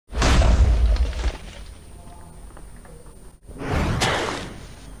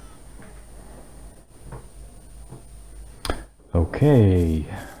Okay,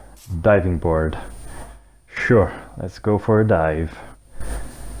 diving board. Sure, let's go for a dive.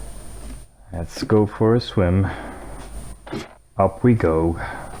 Let's go for a swim. Up we go.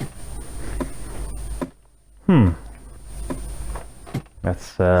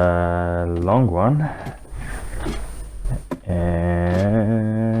 That's a long one. And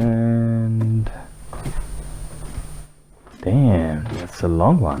damn, that's a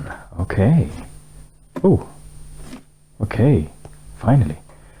long one. Okay. Oh. Okay. Finally.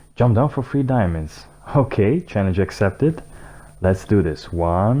 Jump down for 3 diamonds. Okay, challenge accepted. Let's do this.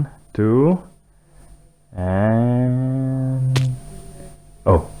 1, 2, and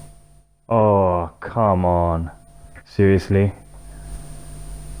oh. Oh, come on. Seriously?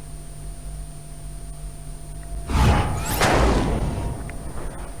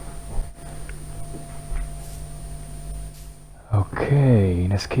 Okay,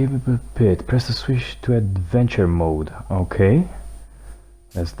 inescapable pit. Press the switch to adventure mode. Okay,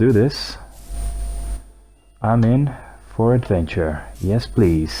 let's do this. I'm in for adventure. Yes,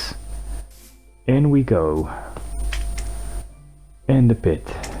 please. In we go. In the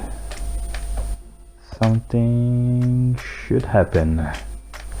pit. Something should happen.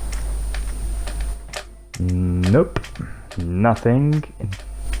 Nope, nothing.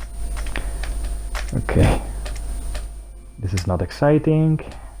 Okay. This is not exciting.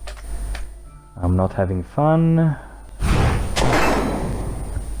 I'm not having fun.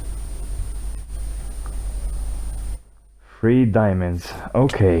 Three diamonds.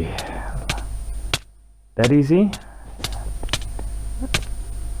 Okay. That easy?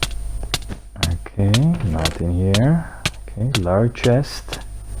 Okay, not in here. Okay, large chest.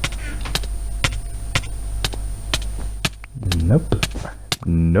 Nope.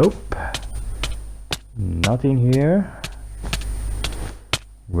 Nope. Not in here.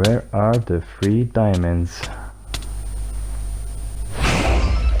 Where are the 3 diamonds?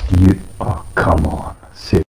 Oh, come on.